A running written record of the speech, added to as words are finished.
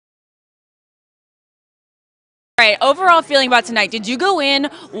Right, overall feeling about tonight, did you go in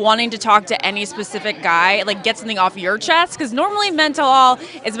wanting to talk to any specific guy, like get something off your chest? Because normally mental all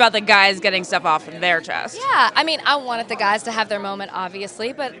is about the guys getting stuff off their chest. Yeah, I mean, I wanted the guys to have their moment,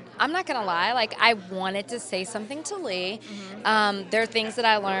 obviously, but I'm not going to lie. Like, I wanted to say something to Lee. There are things that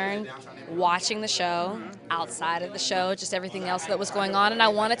I learned watching the show, outside of the show, just everything else that was going on, and I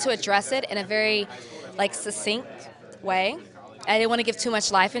wanted to address it in a very, like, succinct way. I didn't want to give too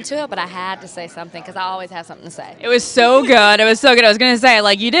much life into it, but I had to say something because I always have something to say. It was so good. It was so good. I was going to say,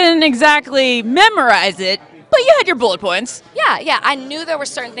 like, you didn't exactly memorize it, but you had your bullet points. Yeah. I knew there were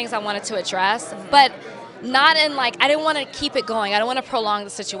certain things I wanted to address, but not in, like, I didn't want to keep it going. I don't want to prolong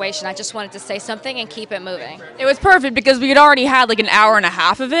the situation. I just wanted to say something and keep it moving. It was perfect because we had already had like an hour and a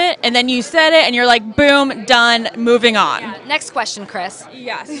half of it, and then you said it, and you're like, boom, done, moving on. Yeah. Next question, Chris.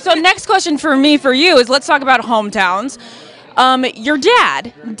 Yes. So next question for you is let's talk about hometowns. Your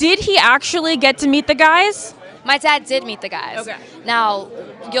dad, did he actually get to meet the guys? My dad did meet the guys. Okay. Now,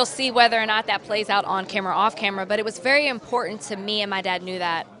 you'll see whether or not that plays out on camera or off camera, but it was very important to me, and my dad knew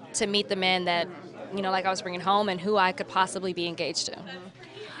that, to meet the men that, you know, like I was bringing home and who I could possibly be engaged to.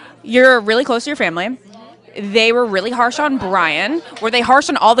 You're really close to your family. They were really harsh on Brian. Were they harsh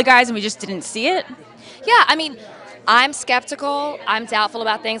on all the guys and we just didn't see it? Yeah, I mean, I'm skeptical, I'm doubtful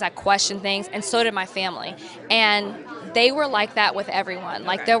about things, I question things, and so did my family. And they were like that with everyone.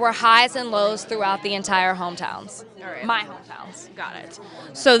 Like, there were highs and lows throughout the entire hometowns. Right. My hometowns. Got it.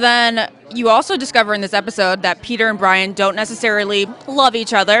 So then you also discover in this episode that Peter and Brian don't necessarily love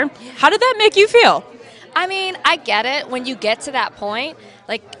each other. How did that make you feel? I mean, I get it. When you get to that point,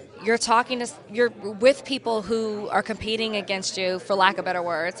 like, you're with people who are competing against you, for lack of better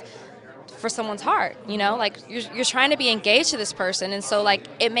words, for someone's heart, you know, like you're trying to be engaged to this person, and so like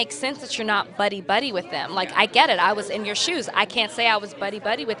it makes sense that you're not buddy with them. Like, I get it. I was in your shoes. I can't say I was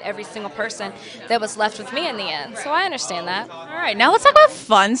buddy with every single person that was left with me in the end. So I understand that. All right, now let's talk about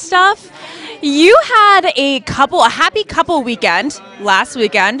fun stuff. You had a happy couple weekend last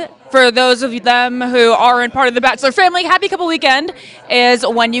weekend. For those of them who aren't part of the Bachelor family, happy couple weekend is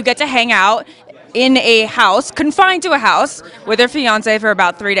when you get to hang out in a house, confined to a house, with your fiance for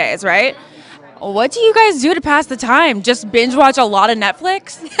about 3 days, right? What do you guys do to pass the time? Just binge watch a lot of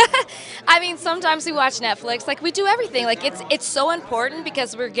Netflix? I mean, sometimes we watch Netflix. Like, we do everything. Like, it's so important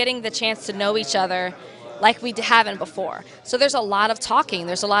because we're getting the chance to know each other like we haven't before. So there's a lot of talking.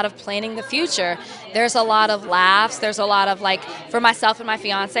 There's a lot of planning the future. There's a lot of laughs. There's a lot of, like, for myself and my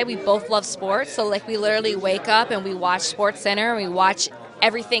fiance, we both love sports. So, like, we literally wake up and we watch SportsCenter and we watch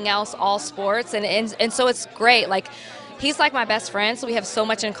everything else, all sports. And so it's great. Like, he's like my best friend, so we have so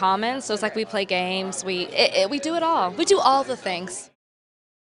much in common. So it's like we play games. We do it all. We do all the things.